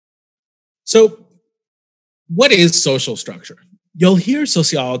So, what is social structure? You'll hear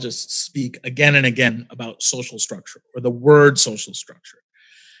sociologists speak again and again about social structure or the word social structure.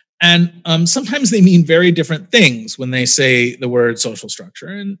 And sometimes they mean very different things when they say the word social structure.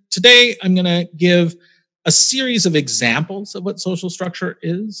 And today I'm going to give a series of examples of what social structure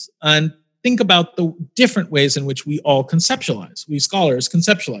is and think about the different ways in which we all conceptualize, we scholars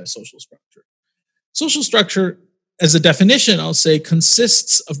conceptualize social structure. Social structure, as a definition, I'll say,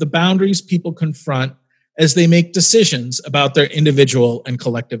 consists of the boundaries people confront as they make decisions about their individual and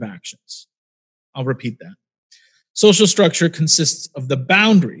collective actions. I'll repeat that. Social structure consists of the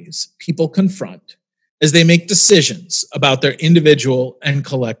boundaries people confront as they make decisions about their individual and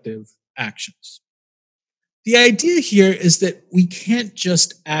collective actions. The idea here is that we can't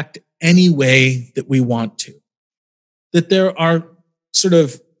just act any way that we want to, that there are sort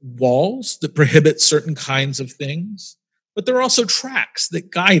of walls that prohibit certain kinds of things, but there are also tracks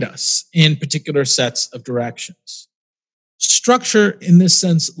that guide us in particular sets of directions. Structure, in this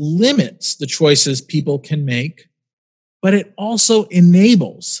sense, limits the choices people can make, but it also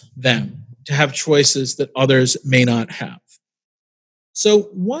enables them to have choices that others may not have. So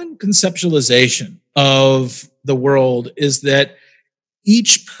one conceptualization of the world is that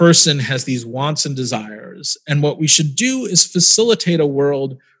each person has these wants and desires, and what we should do is facilitate a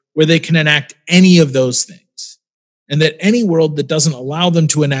world where they can enact any of those things, and that any world that doesn't allow them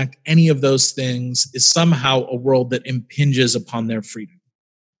to enact any of those things is somehow a world that impinges upon their freedom.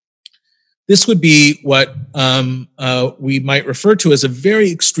 This would be what we might refer to as a very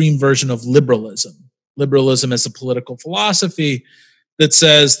extreme version of liberalism. Liberalism as a political philosophy that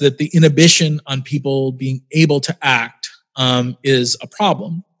says that the inhibition on people being able to act is a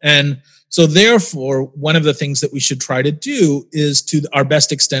problem. And so therefore, one of the things that we should try to do is, to our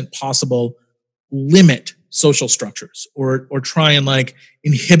best extent possible, limit social structures or try and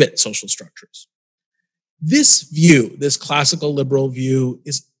inhibit social structures. This view, this classical liberal view,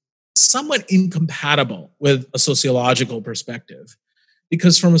 is somewhat incompatible with a sociological perspective,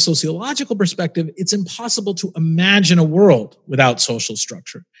 because from a sociological perspective, it's impossible to imagine a world without social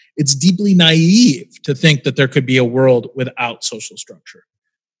structure. It's deeply naive to think that there could be a world without social structure.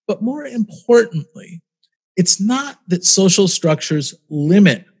 But more importantly, it's not that social structures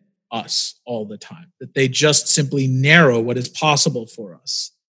limit us all the time, that they just simply narrow what is possible for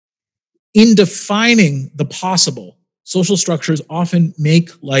us. In defining the possible, social structures often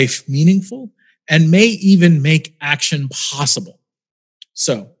make life meaningful and may even make action possible.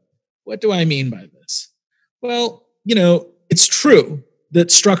 So, what do I mean by this? Well, it's true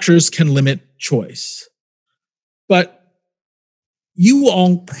that structures can limit choice, but you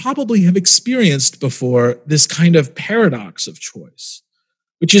all probably have experienced before this kind of paradox of choice,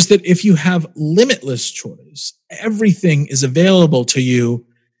 which is that if you have limitless choice, everything is available to you,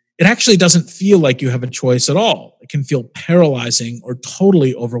 it actually doesn't feel like you have a choice at all. It can feel paralyzing or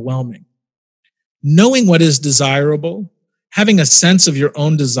totally overwhelming. Knowing what is desirable, having a sense of your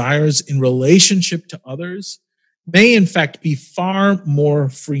own desires in relationship to others, may in fact be far more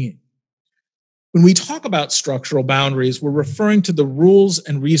freeing. When we talk about structural boundaries, we're referring to the rules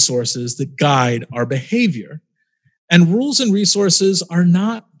and resources that guide our behavior. And rules and resources are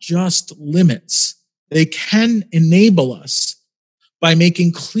not just limits. They can enable us by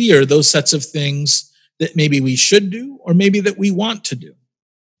making clear those sets of things that maybe we should do or maybe that we want to do.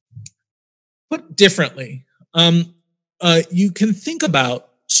 Put differently, you can think about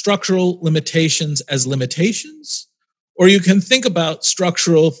structural limitations as limitations, or you can think about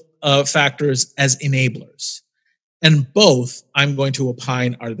structural factors as enablers. And both, I'm going to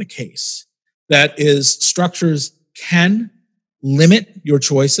opine, are the case. That is, structures can limit your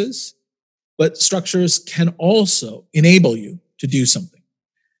choices, but structures can also enable you to do something.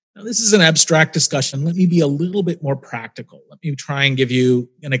 Now, this is an abstract discussion. Let me be a little bit more practical. Let me try and give you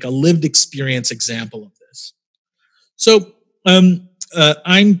a lived experience example of this. So I'm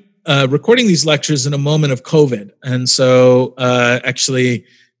recording these lectures in a moment of COVID. And so I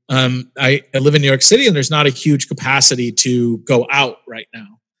live in New York City and there's not a huge capacity to go out right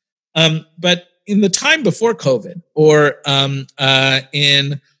now. But in the time before COVID or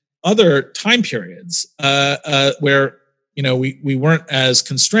in other time periods where we weren't as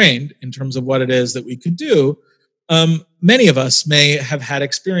constrained in terms of what it is that we could do, many of us may have had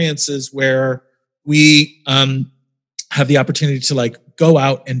experiences where we have the opportunity to go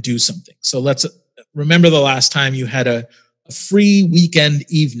out and do something. So let's remember the last time you had a free weekend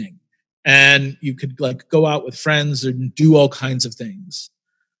evening and you could go out with friends and do all kinds of things.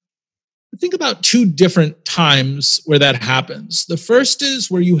 Think about two different times where that happens. The first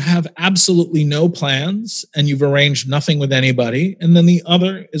is where you have absolutely no plans and you've arranged nothing with anybody. And then the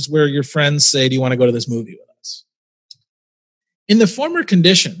other is where your friends say, "Do you want to go to this movie with us?" In the former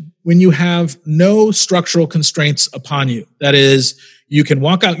condition, when you have no structural constraints upon you, that is, you can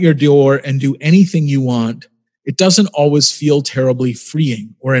walk out your door and do anything you want, it doesn't always feel terribly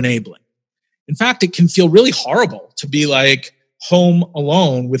freeing or enabling. In fact, it can feel really horrible to be like home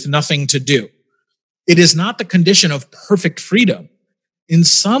alone with nothing to do. It is not the condition of perfect freedom. In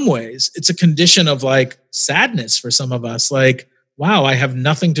some ways, it's a condition of like sadness for some of us. Like, wow, I have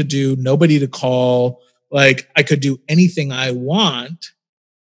nothing to do, nobody to call. Like, I could do anything I want,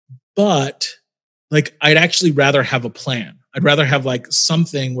 but like, I'd actually rather have a plan. I'd rather have like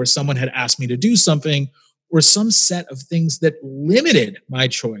something where someone had asked me to do something or some set of things that limited my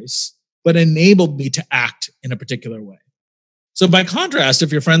choice, but enabled me to act in a particular way. So by contrast,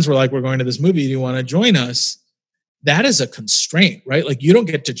 if your friends were like, "We're going to this movie, do you want to join us?" That is a constraint, right? Like, you don't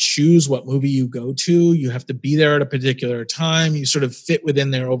get to choose what movie you go to. You have to be there at a particular time. You sort of fit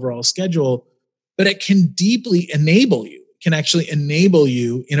within their overall schedule, but it can deeply enable you, can actually enable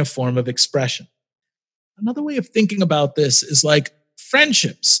you in a form of expression. Another way of thinking about this is like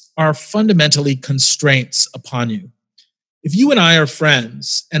friendships are fundamentally constraints upon you. If you and I are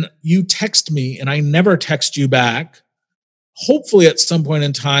friends and you text me and I never text you back, hopefully at some point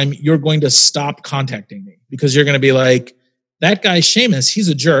in time, you're going to stop contacting me because you're going to be like, "That guy Seamus, he's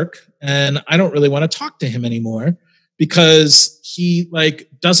a jerk. And I don't really want to talk to him anymore because he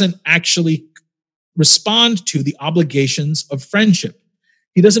like doesn't actually respond to the obligations of friendship.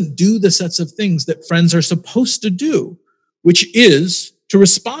 He doesn't do the sets of things that friends are supposed to do, which is to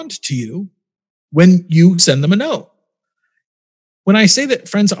respond to you when you send them a note." When I say that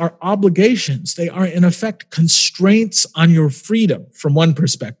friends are obligations, they are in effect constraints on your freedom from one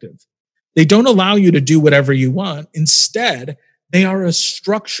perspective. They don't allow you to do whatever you want. Instead, they are a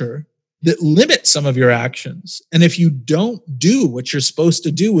structure that limits some of your actions. And if you don't do what you're supposed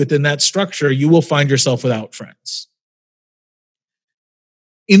to do within that structure, you will find yourself without friends.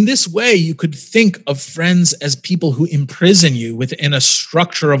 In this way, you could think of friends as people who imprison you within a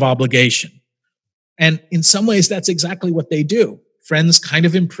structure of obligation. And in some ways, that's exactly what they do. Friends kind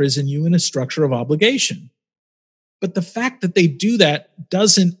of imprison you in a structure of obligation. But the fact that they do that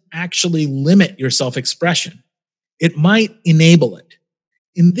doesn't actually limit your self-expression. It might enable it.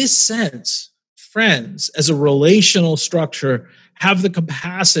 In this sense, friends as a relational structure have the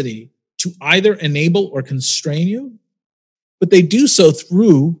capacity to either enable or constrain you, but they do so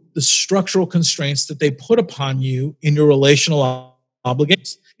through the structural constraints that they put upon you in your relational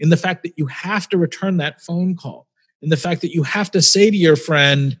obligations, in the fact that you have to return that phone call, in the fact that you have to say to your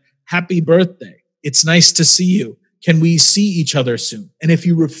friend, "Happy birthday. It's nice to see you. Can we see each other soon?" And if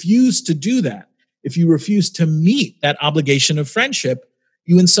you refuse to do that, if you refuse to meet that obligation of friendship,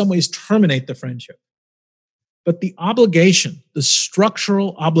 you in some ways terminate the friendship. But the obligation, the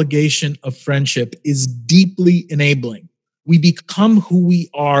structural obligation of friendship is deeply enabling. We become who we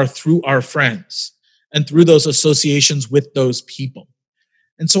are through our friends and through those associations with those people.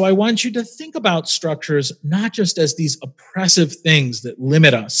 And so I want you to think about structures not just as these oppressive things that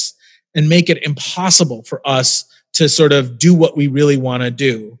limit us and make it impossible for us to sort of do what we really want to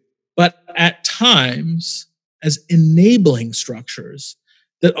do, but at times as enabling structures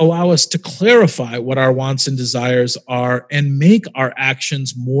that allow us to clarify what our wants and desires are and make our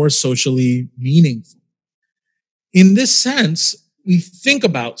actions more socially meaningful. In this sense, we think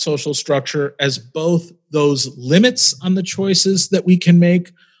about social structure as both those limits on the choices that we can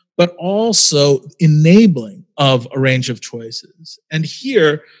make, but also enabling of a range of choices. And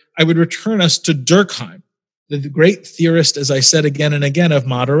here, I would return us to Durkheim, the great theorist, as I said again and again, of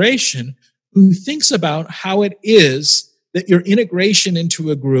moderation, who thinks about how it is that your integration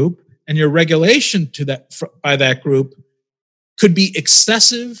into a group and your regulation to that by that group could be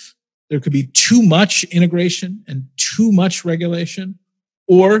excessive. There could be too much integration and too much regulation,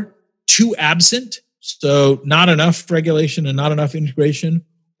 or too absent, so not enough regulation and not enough integration,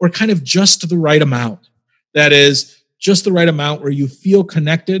 or kind of just the right amount. That is, just the right amount where you feel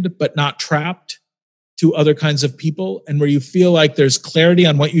connected but not trapped to other kinds of people, and where you feel like there's clarity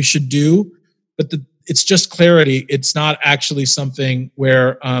on what you should do, but it's just clarity. It's not actually something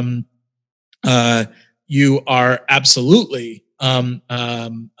where you are absolutely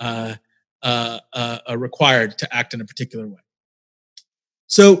required to act in a particular way.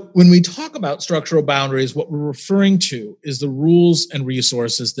 So when we talk about structural boundaries, what we're referring to is the rules and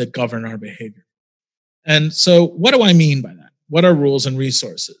resources that govern our behavior. And so what do I mean by that? What are rules and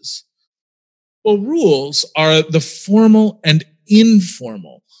resources? Well, rules are the formal and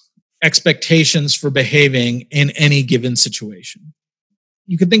informal expectations for behaving in any given situation.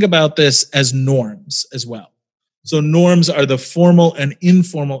 You can think about this as norms as well. So norms are the formal and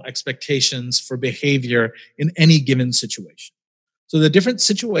informal expectations for behavior in any given situation. So the different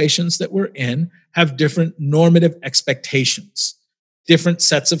situations that we're in have different normative expectations, different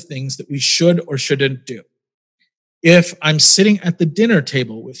sets of things that we should or shouldn't do. If I'm sitting at the dinner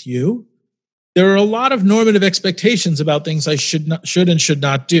table with you, there are a lot of normative expectations about things I should and should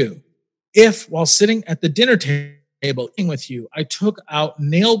not do. If while sitting at the dinner table eating with you, I took out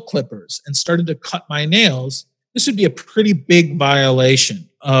nail clippers and started to cut my nails, this would be a pretty big violation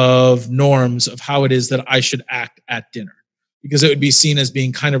of norms of how it is that I should act at dinner, because it would be seen as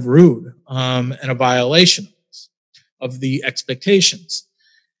being kind of rude and a violation of the expectations.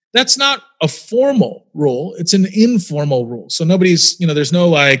 That's not a formal rule. It's an informal rule. So there's no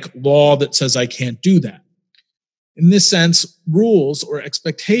like law that says I can't do that. In this sense, rules or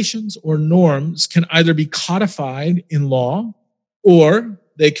expectations or norms can either be codified in law, or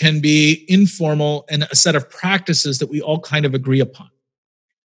they can be informal and a set of practices that we all kind of agree upon.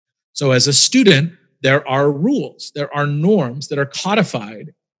 So as a student, there are rules, there are norms that are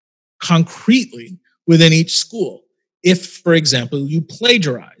codified concretely within each school. If, for example, you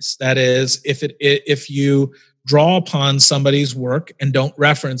plagiarize, that is, if you draw upon somebody's work and don't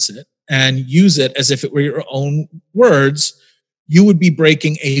reference it and use it as if it were your own words, you would be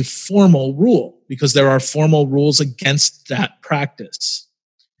breaking a formal rule, because there are formal rules against that practice.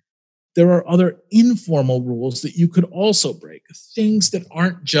 There are other informal rules that you could also break, things that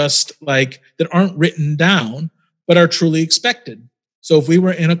aren't just that aren't written down, but are truly expected. So if we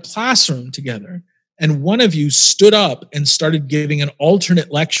were in a classroom together and one of you stood up and started giving an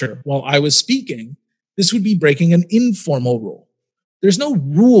alternate lecture while I was speaking, this would be breaking an informal rule. There's no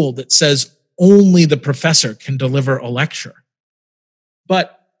rule that says only the professor can deliver a lecture.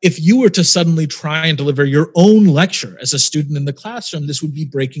 But if you were to suddenly try and deliver your own lecture as a student in the classroom, this would be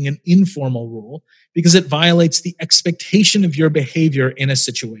breaking an informal rule, because it violates the expectation of your behavior in a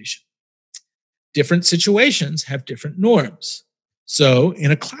situation. Different situations have different norms. So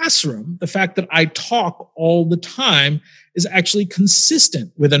in a classroom, the fact that I talk all the time is actually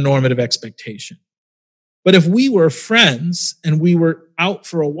consistent with a normative expectation. But if we were friends and we were out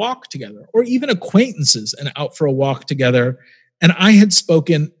for a walk together, or even acquaintances and out for a walk together, and I had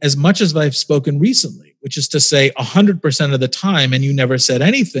spoken as much as I've spoken recently, which is to say 100% of the time, and you never said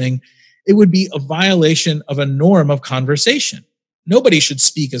anything, it would be a violation of a norm of conversation. Nobody should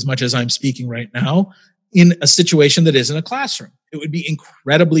speak as much as I'm speaking right now in a situation that isn't a classroom. It would be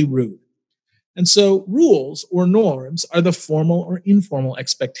incredibly rude. And so rules or norms are the formal or informal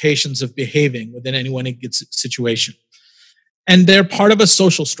expectations of behaving within any one situation. And they're part of a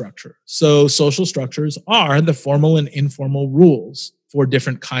social structure. So social structures are the formal and informal rules for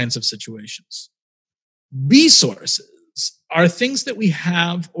different kinds of situations. Resources are things that we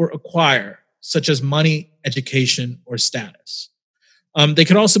have or acquire, such as money, education, or status. They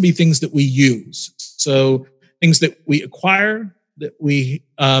could also be things that we use. So things that we acquire, that we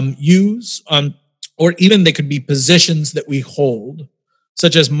use, or even they could be positions that we hold,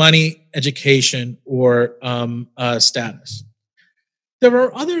 such as money, education, or status. There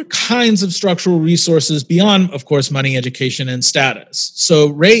are other kinds of structural resources beyond, of course, money, education, and status. So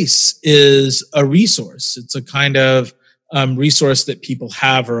race is a resource. It's a kind of resource that people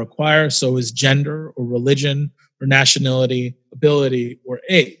have or acquire. So is gender or religion or nationality, ability, or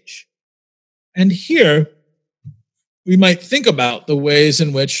age. And here, we might think about the ways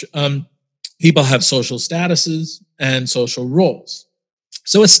in which people have social statuses and social roles.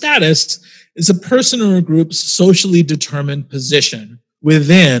 So a status is a person or a group's socially determined position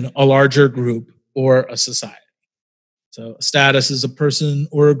within a larger group or a society. So a status is a person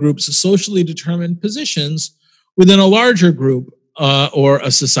or a group's socially determined positions within a larger group or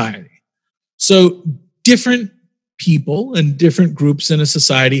a society. So different people and different groups in a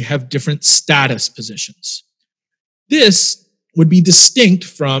society have different status positions. This would be distinct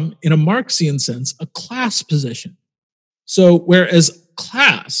from, in a Marxian sense, a class position. So whereas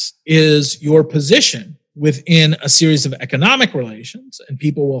class is your position within a series of economic relations, and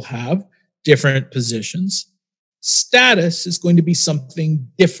people will have different positions, status is going to be something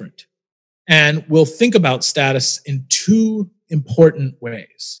different. And we'll think about status in two important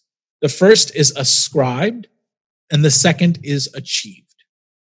ways. The first is ascribed, and the second is achieved.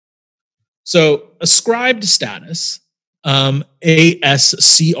 So ascribed status, A-S-C-R-I-B-E-D,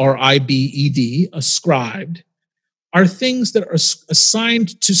 ascribed, are things that are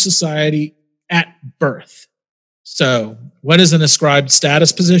assigned to society at birth. So what is an ascribed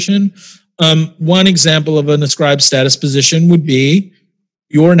status position? One example of an ascribed status position would be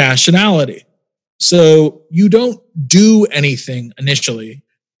your nationality. So you don't do anything initially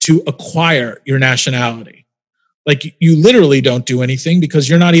to acquire your nationality. Like you literally don't do anything because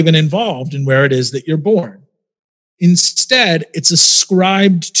you're not even involved in where it is that you're born. Instead, it's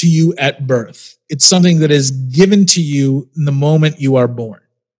ascribed to you at birth. It's something that is given to you in the moment you are born.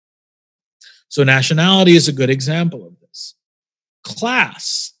 So nationality is a good example of this.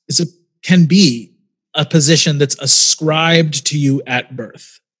 Class can be a position that's ascribed to you at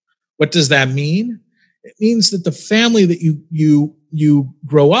birth. What does that mean? It means that the family that you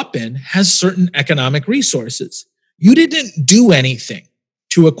grow up in has certain economic resources. You didn't do anything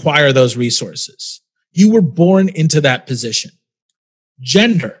to acquire those resources. You were born into that position.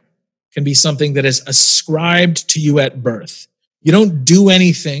 Gender can be something that is ascribed to you at birth. You don't do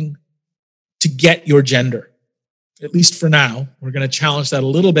anything to get your gender, at least for now. We're going to challenge that a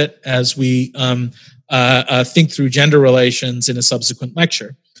little bit as we think through gender relations in a subsequent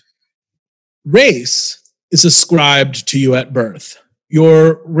lecture. Race is ascribed to you at birth.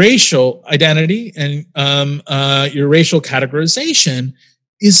 Your racial identity and your racial categorization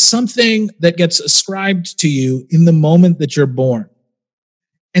is something that gets ascribed to you in the moment that you're born.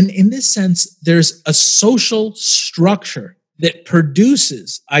 And in this sense, there's a social structure that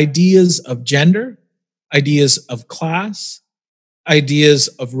produces ideas of gender, ideas of class, ideas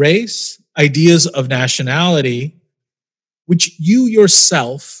of race, ideas of nationality, which you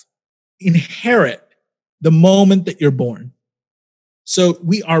yourself inherit the moment that you're born. So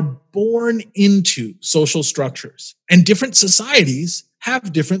we are born into social structures, and different societies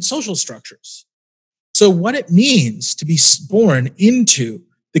have different social structures. So what it means to be born into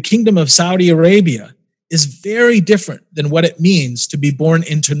the Kingdom of Saudi Arabia is very different than what it means to be born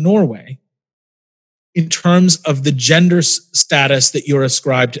into Norway in terms of the gender status that you're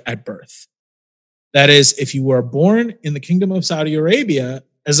ascribed at birth. That is, if you were born in the Kingdom of Saudi Arabia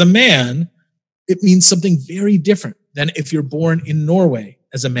as a man, it means something very different than if you're born in Norway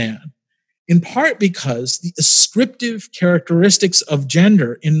as a man. In part because the ascriptive characteristics of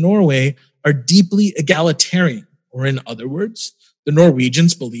gender in Norway are deeply egalitarian, or in other words, the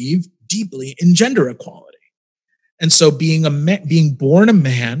Norwegians believe deeply in gender equality. And so being born a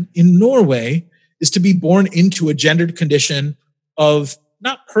man in Norway is to be born into a gendered condition of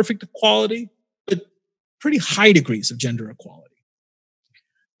not perfect equality, but pretty high degrees of gender equality.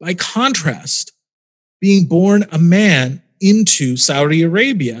 By contrast, being born a man into Saudi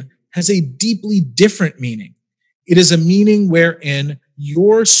Arabia has a deeply different meaning. It is a meaning wherein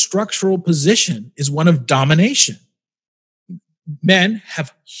your structural position is one of domination. Men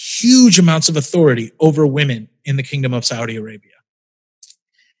have huge amounts of authority over women in the Kingdom of Saudi Arabia.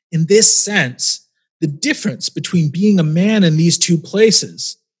 In this sense, the difference between being a man in these two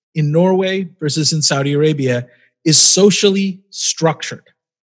places, in Norway versus in Saudi Arabia, is socially structured.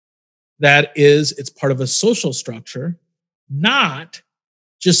 That is, it's part of a social structure, not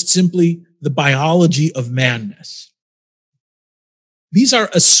just simply the biology of manness. These are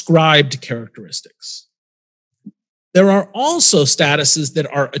ascribed characteristics. There are also statuses that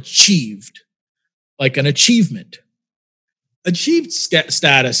are achieved, like an achievement. Achieved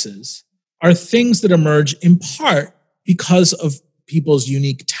statuses are things that emerge in part because of people's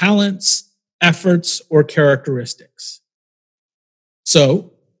unique talents, efforts, or characteristics.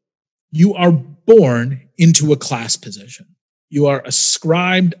 So, you are born into a class position. You are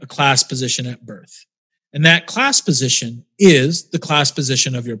ascribed a class position at birth. And that class position is the class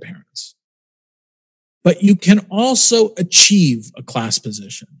position of your parents. But you can also achieve a class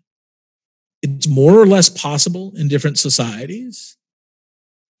position. It's more or less possible in different societies.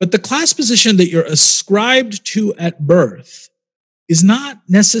 But the class position that you're ascribed to at birth is not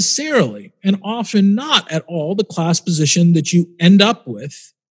necessarily, and often not at all, the class position that you end up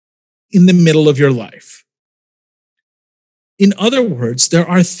with in the middle of your life. In other words, there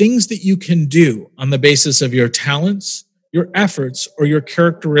are things that you can do on the basis of your talents, your efforts, or your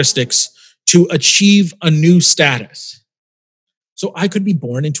characteristics to achieve a new status. So I could be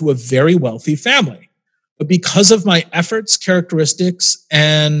born into a very wealthy family, but because of my efforts, characteristics,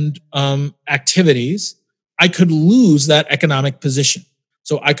 and activities, I could lose that economic position.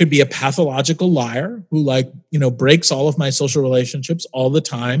 So I could be a pathological liar who breaks all of my social relationships all the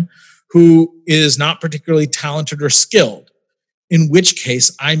time, who is not particularly talented or skilled, in which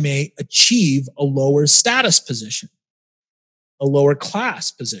case I may achieve a lower status position, a lower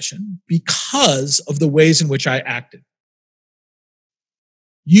class position, because of the ways in which I acted.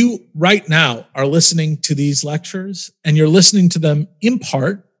 You right now are listening to these lectures, and you're listening to them in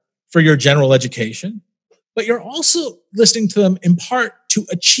part for your general education, but you're also listening to them in part to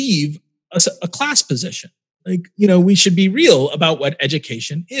achieve a class position. Like, we should be real about what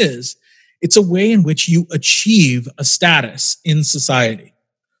education is. It's a way in which you achieve a status in society.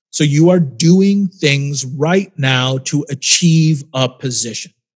 So you are doing things right now to achieve a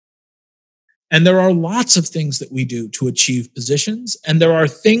position. And there are lots of things that we do to achieve positions. And there are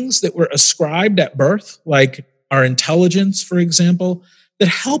things that were ascribed at birth, like our intelligence, for example, that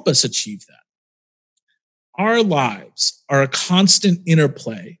help us achieve that. Our lives are a constant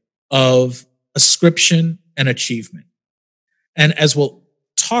interplay of ascription and achievement. And as we'll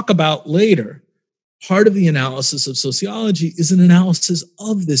talk about later, part of the analysis of sociology is an analysis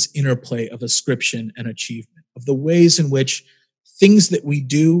of this interplay of ascription and achievement, of the ways in which things that we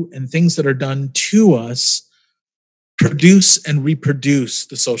do and things that are done to us produce and reproduce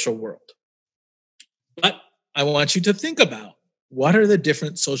the social world. But I want you to think about, what are the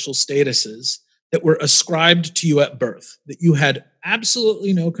different social statuses that were ascribed to you at birth that you had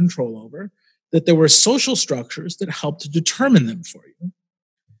absolutely no control over, that there were social structures that helped to determine them for you.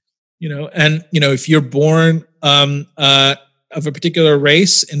 If you're born of a particular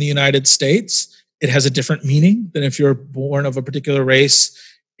race in the United States, it has a different meaning than if you're born of a particular race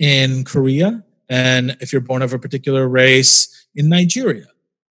in Korea and if you're born of a particular race in Nigeria.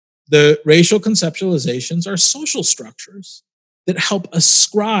 The racial conceptualizations are social structures that help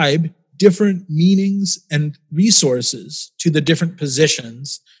ascribe different meanings and resources to the different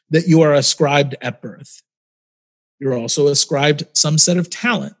positions that you are ascribed at birth. You're also ascribed some set of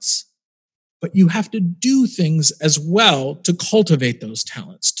talents, but you have to do things as well to cultivate those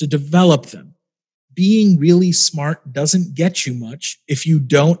talents, to develop them. Being really smart doesn't get you much if you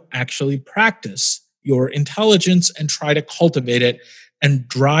don't actually practice your intelligence and try to cultivate it and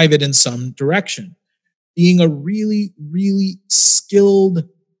drive it in some direction. Being a really, really skilled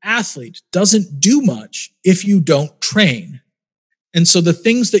athlete doesn't do much if you don't train. And so the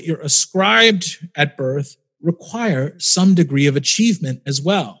things that you're ascribed at birth require some degree of achievement as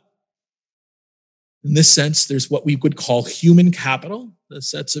well. In this sense, there's what we would call human capital, the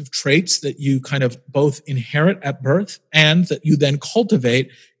sets of traits that you kind of both inherit at birth and that you then cultivate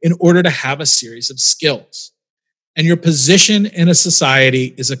in order to have a series of skills. And your position in a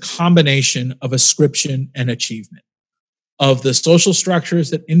society is a combination of ascription and achievement, of the social structures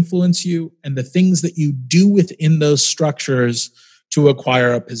that influence you and the things that you do within those structures to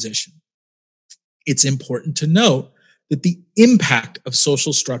acquire a position. It's important to note that the impact of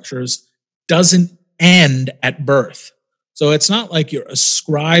social structures doesn't end at birth. So it's not like you're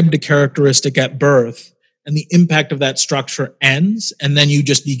ascribed a characteristic at birth and the impact of that structure ends and then you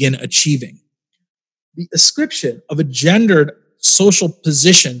just begin achieving. The ascription of a gendered social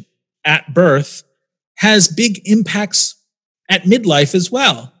position at birth has big impacts at midlife as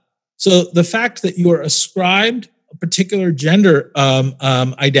well. So the fact that you are ascribed a particular gender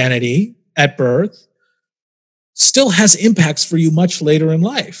identity at birth still has impacts for you much later in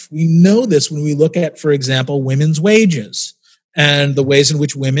life. We know this when we look at, for example, women's wages and the ways in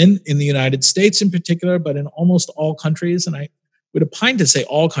which women in the United States in particular, but in almost all countries, and I would opine to say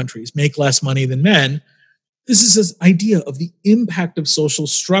all countries, make less money than men. This is this idea of the impact of social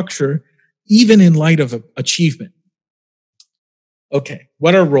structure, even in light of achievement. Okay,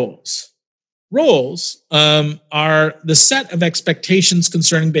 what are roles? Roles are the set of expectations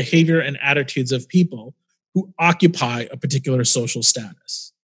concerning behavior and attitudes of people who occupy a particular social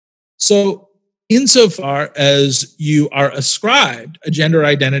status. So, insofar as you are ascribed a gender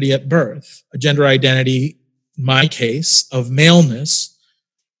identity at birth, a gender identity, in my case, of maleness,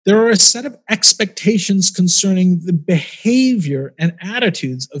 there are a set of expectations concerning the behavior and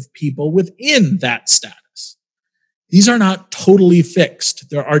attitudes of people within that status. These are not totally fixed.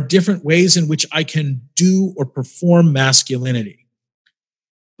 There are different ways in which I can do or perform masculinity,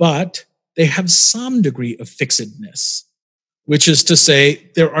 but they have some degree of fixedness, which is to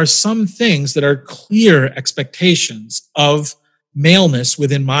say there are some things that are clear expectations of maleness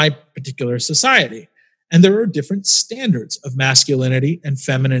within my particular society. And there are different standards of masculinity and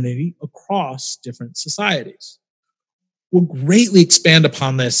femininity across different societies. We'll greatly expand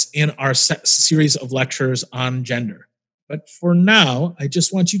upon this in our series of lectures on gender. But for now, I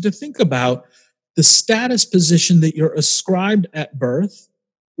just want you to think about the status position that you're ascribed at birth,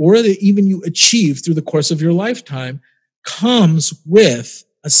 or that even you achieve through the course of your lifetime, comes with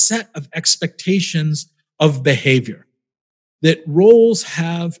a set of expectations of behavior. That roles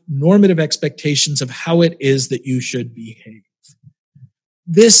have normative expectations of how it is that you should behave.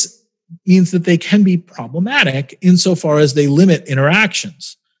 This means that they can be problematic insofar as they limit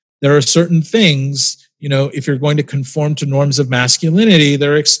interactions. There are certain things, if you're going to conform to norms of masculinity,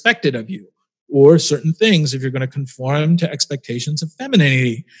 they're expected of you. Or certain things, if you're going to conform to expectations of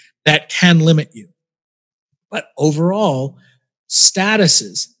femininity, that can limit you. But overall,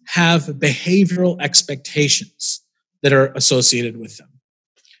 statuses have behavioral expectations that are associated with them.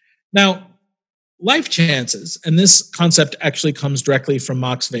 Now, life chances, and this concept actually comes directly from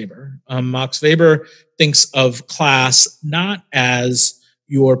Max Weber. Max Weber thinks of class not as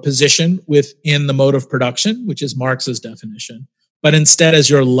your position within the mode of production, which is Marx's definition, but instead as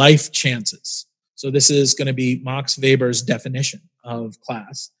your life chances. So this is going to be Max Weber's definition of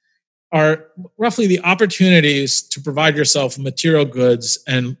class, are roughly the opportunities to provide yourself material goods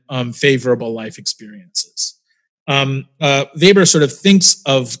and favorable life experiences. Weber sort of thinks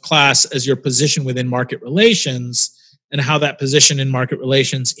of class as your position within market relations and how that position in market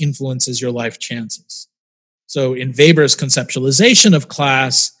relations influences your life chances. So in Weber's conceptualization of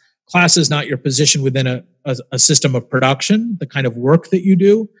class, class is not your position within a system of production, the kind of work that you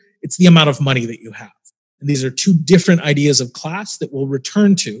do, it's the amount of money that you have. And these are two different ideas of class that we'll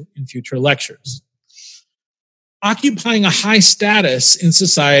return to in future lectures. Occupying a high status in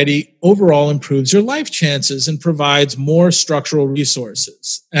society overall improves your life chances and provides more structural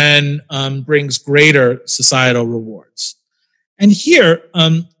resources and brings greater societal rewards. And here,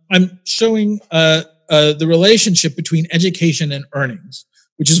 I'm showing the relationship between education and earnings,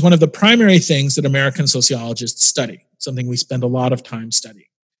 which is one of the primary things that American sociologists study, something we spend a lot of time studying.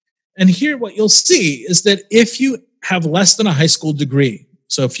 And here what you'll see is that if you have less than a high school degree,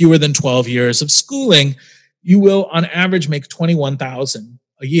 so fewer than 12 years of schooling, you will on average make $21,000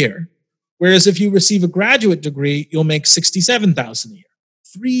 a year. Whereas if you receive a graduate degree, you'll make $67,000 a year,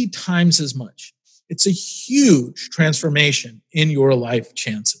 3 times as much. It's a huge transformation in your life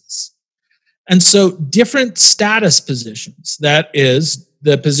chances. And so different status positions, that is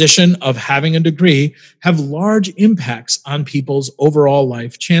the position of having a degree, have large impacts on people's overall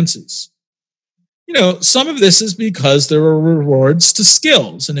life chances. You know, some of this is because there are rewards to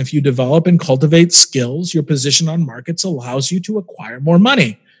skills. And if you develop and cultivate skills, your position on markets allows you to acquire more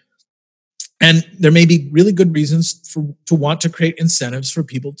money. And there may be really good reasons to want to create incentives for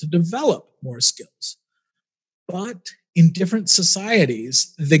people to develop more skills. But in different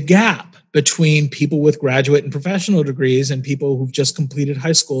societies, the gap between people with graduate and professional degrees and people who've just completed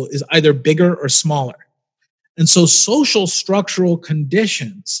high school is either bigger or smaller. And so social structural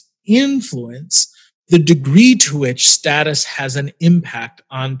conditions influence the degree to which status has an impact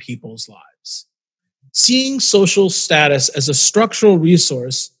on people's lives. Seeing social status as a structural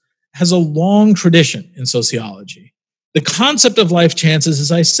resource has a long tradition in sociology. The concept of life chances, as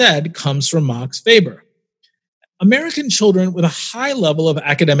I said, comes from Max Weber. American children with a high level of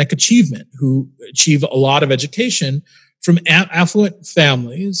academic achievement, who achieve a lot of education from affluent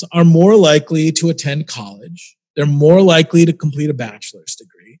families, are more likely to attend college. They're more likely to complete a bachelor's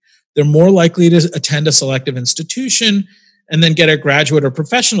degree. They're more likely to attend a selective institution and then get a graduate or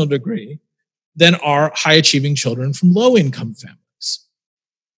professional degree than are high-achieving children from low-income families.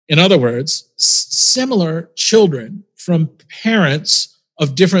 In other words, similar children from parents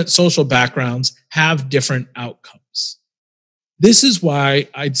of different social backgrounds have different outcomes. This is why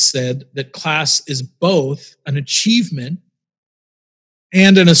I'd said that class is both an achievement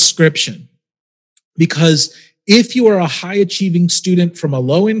and an ascription. Because if you are a high-achieving student from a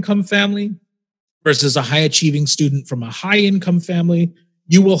low-income family versus a high-achieving student from a high-income family,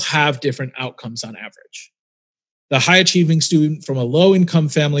 you will have different outcomes on average. The high-achieving student from a low-income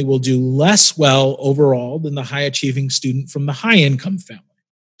family will do less well overall than the high-achieving student from the high-income family.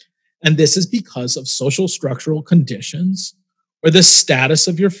 And this is because of social structural conditions where the status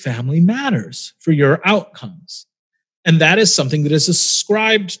of your family matters for your outcomes. And that is something that is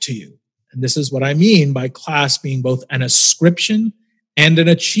ascribed to you. And this is what I mean by class being both an ascription and an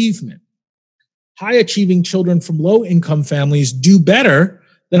achievement. High-achieving children from low-income families do better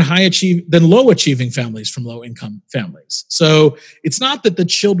than low-achieving families from low-income families. So it's not that the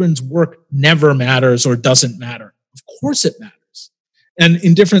children's work never matters or doesn't matter. Of course it matters. And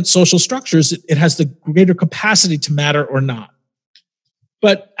in different social structures, it has the greater capacity to matter or not.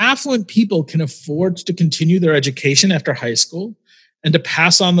 But affluent people can afford to continue their education after high school and to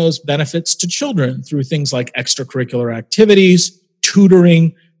pass on those benefits to children through things like extracurricular activities,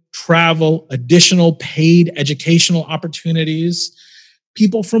 tutoring, travel, additional paid educational opportunities.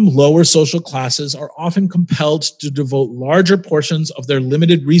 People from lower social classes are often compelled to devote larger portions of their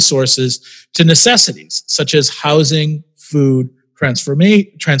limited resources to necessities such as housing, food,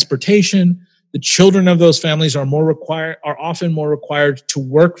 transportation. The children of those families are often more required to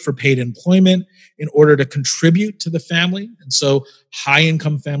work for paid employment in order to contribute to the family. And so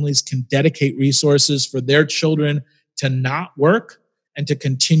high-income families can dedicate resources for their children to not work and to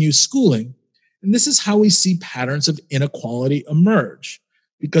continue schooling. And this is how we see patterns of inequality emerge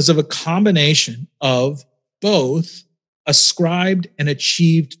because of a combination of both ascribed and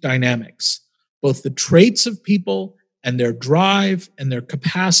achieved dynamics, both the traits of people and their drive and their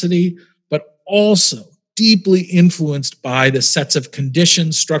capacity, but also deeply influenced by the sets of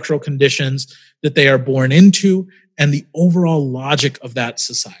conditions, structural conditions that they are born into, and the overall logic of that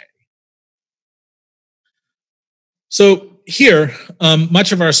society. So here,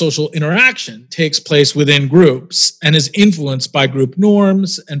 much of our social interaction takes place within groups and is influenced by group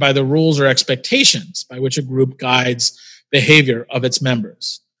norms and by the rules or expectations by which a group guides behavior of its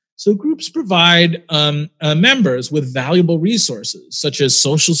members. So groups provide members with valuable resources such as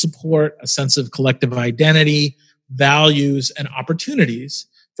social support, a sense of collective identity, values, and opportunities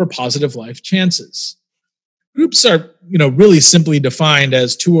for positive life chances. Groups are, really simply defined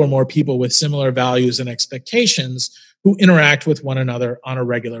as two or more people with similar values and expectations who interact with one another on a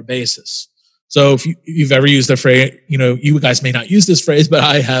regular basis. So if you've ever used the phrase, you guys may not use this phrase, but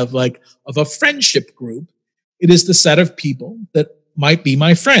I have, of a friendship group, it is the set of people that might be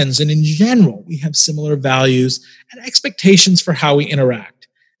my friends. And in general, we have similar values and expectations for how we interact.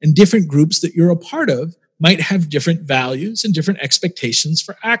 And different groups that you're a part of might have different values and different expectations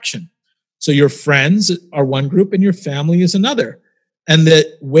for action. So your friends are one group and your family is another. And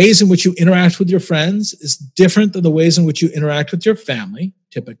the ways in which you interact with your friends is different than the ways in which you interact with your family,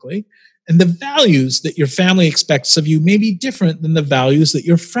 typically. And the values that your family expects of you may be different than the values that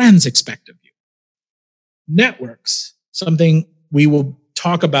your friends expect of you. Networks, something we will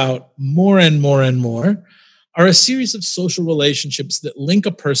talk about more and more and more, are a series of social relationships that link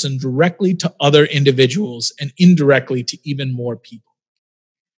a person directly to other individuals and indirectly to even more people.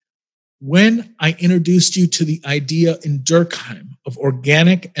 When I introduced you to the idea in Durkheim of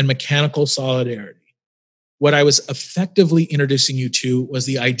organic and mechanical solidarity, what I was effectively introducing you to was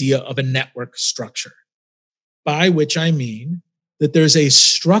the idea of a network structure, by which I mean that there's a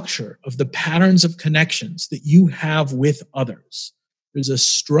structure of the patterns of connections that you have with others. There's a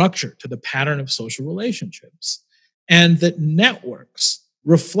structure to the pattern of social relationships, and that networks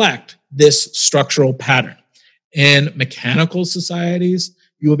reflect this structural pattern. In mechanical societies,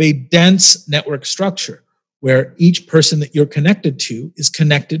 you have a dense network structure where each person that you're connected to is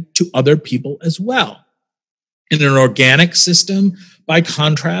connected to other people as well. In an organic system, by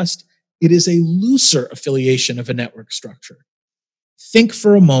contrast, it is a looser affiliation of a network structure. Think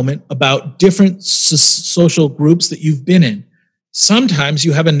for a moment about different social groups that you've been in. Sometimes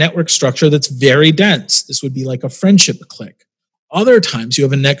you have a network structure that's very dense. This would be like a friendship clique. Other times you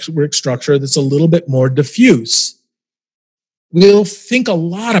have a network structure that's a little bit more diffuse. We'll think a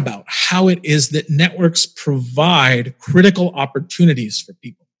lot about how it is that networks provide critical opportunities for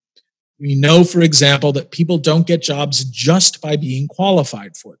people. We know, for example, that people don't get jobs just by being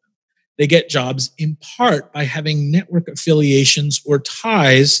qualified for them. They get jobs in part by having network affiliations or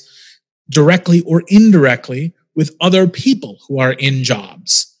ties directly or indirectly with other people who are in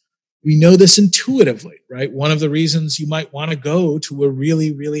jobs. We know this intuitively, right? One of the reasons you might want to go to a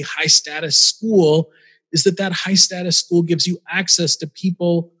really, really high status school is that high status school gives you access to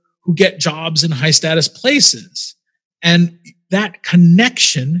people who get jobs in high status places. And that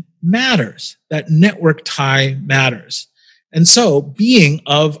connection matters. That network tie matters. And so being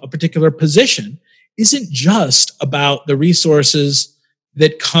of a particular position isn't just about the resources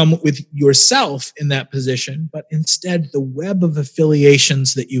that come with yourself in that position, but instead the web of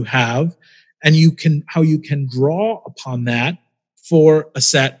affiliations that you have and how you can draw upon that for a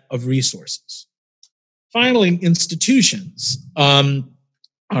set of resources. Finally, institutions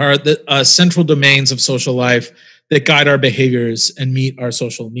are the central domains of social life that guide our behaviors and meet our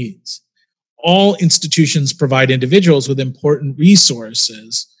social needs. All institutions provide individuals with important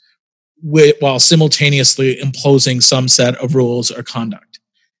resources while simultaneously imposing some set of rules or conduct.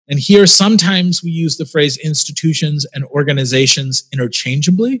 And here, sometimes we use the phrase institutions and organizations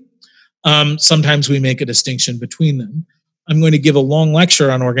interchangeably. Sometimes we make a distinction between them. I'm going to give a long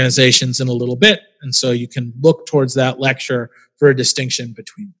lecture on organizations in a little bit, and so you can look towards that lecture for a distinction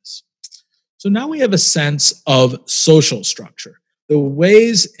between this. So now we have a sense of social structure, the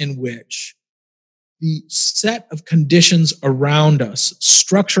ways in which the set of conditions around us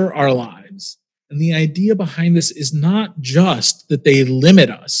structure our lives. And the idea behind this is not just that they limit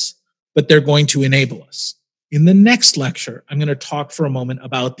us, but they're going to enable us. In the next lecture, I'm going to talk for a moment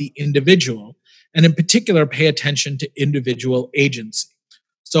about the individual, and in particular, pay attention to individual agency.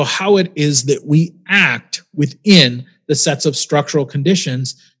 So how it is that we act within the sets of structural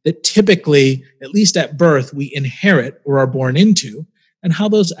conditions that typically, at least at birth, we inherit or are born into, and how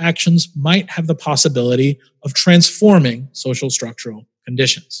those actions might have the possibility of transforming social structural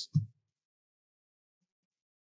conditions.